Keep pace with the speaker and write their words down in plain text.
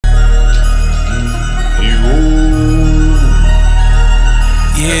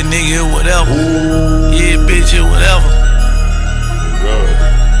Yeah, nigga, whatever. Yeah, bitch, whatever.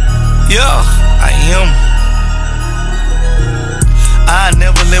 Yeah, I am. I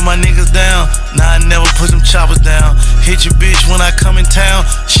never let my niggas down. Nah, I never put them choppers down. Hit your bitch when I come in town.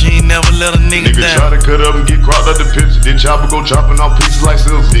 She ain't never let a nigga down. Try to cut up and get cropped out the picture. Then chopper go chopping off pieces like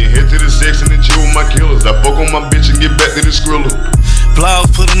scissors. Then head to the section and chill with my killers. I fuck on my bitch and get back to the skriller.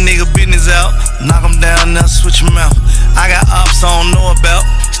 Blogs put a nigga business out. Knock him down, now switch him out. I got ops I don't know about.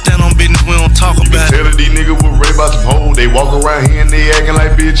 Stand on business, we don't talk about. Tell these niggas we're raised by some hoes. They walk around here and they acting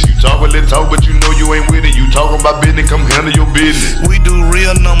like bitch. You talk with talk, but you know you ain't with it. You talking about business, come handle your business. We do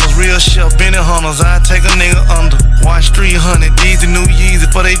real numbers, real shit, Benny Hunters. I take a nigga under. Watch 300, these the new Yeezy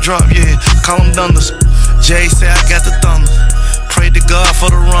before they drop, yeah. Call them Dunders. Jay say I got the thunder. Pray to God for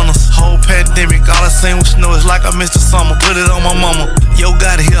the runners. Whole pandemic, all I seen was snow. It's like I missed the summer. Put it on my mama. Yo,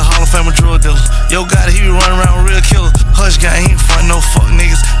 Gotti, he a Hall of Famer drug dealer. Yo, Gotti, he be running around with real killers. Hush guy, he ain't front no fuck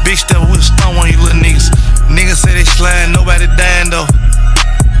niggas. Big step with a stun on you little niggas. Niggas say they slime, nobody dying though.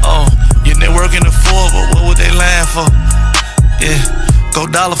 Oh, your network in the full, but what would they lying for? Yeah, go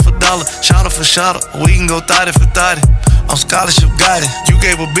dollar for dollar, shotter for shotter. We can go 30 for 30. I'm scholarship guided. You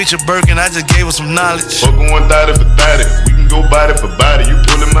gave a bitch a Birkin, I just gave her some knowledge. Fuck on 30 for 30. We can go body for body. You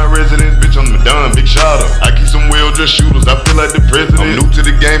pulling my residence, bitch, I'm done, big shotter. I keep some well-dressed shooters, I feel like the president. I'm new to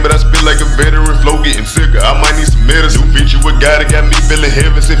the game, but I spit like a veteran. Flow getting sicker, I might need some medicine. New feature with Gotti, got me feeling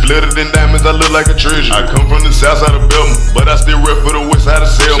heavy. Say flooded in diamonds, I look like a treasure. I come from the south side of Belmont, but I still rep for the west side of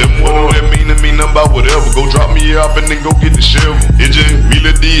Selma. What do that mean to me? Nothing about whatever. Go drop me up and then go get the shovel. It's just me,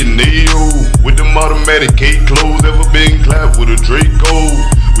 Lil D, and Neo. With them automatic cake clothes, ever been clapped with a Draco.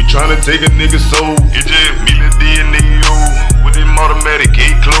 We tryna take a nigga soul. It's just me, Lil D, and Neo. With them automatic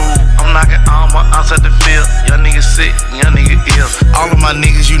cake clothes. I'm knocking all my outside the field. Young nigga sick, young nigga ill. All of my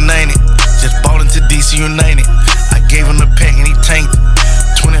niggas united. Just ballin' to DC United. I gave him the pack and he tanked it.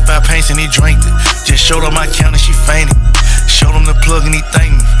 25 paints and he drank it. Just showed her my count and she fainted. Showed him the plug and he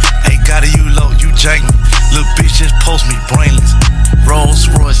thanked me. Hey, got you low, you jank me. Little bitch just post me brainless. Rolls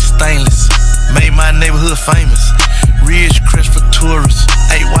Royce stainless. Made my neighborhood famous. Ridge crest for tourists.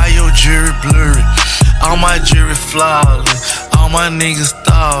 Hey, why your jewelry blurry? All my jewelry flawless. All my niggas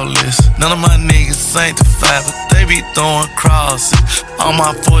thoughtless. None of my niggas sanctified, but they be throwing crosses. All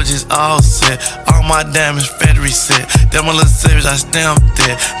my forges all set. All my diamonds factory set. Them a little savage, I stamped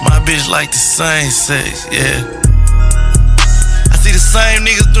that. My bitch like the same sex, yeah. I see the same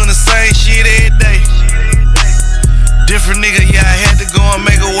niggas doing the same shit every day. Different nigga, yeah, I had to go and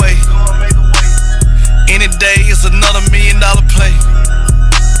make a way. Any day, it's another $1 million play.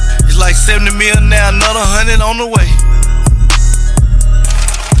 It's like 70 mil now, another 100 on the way.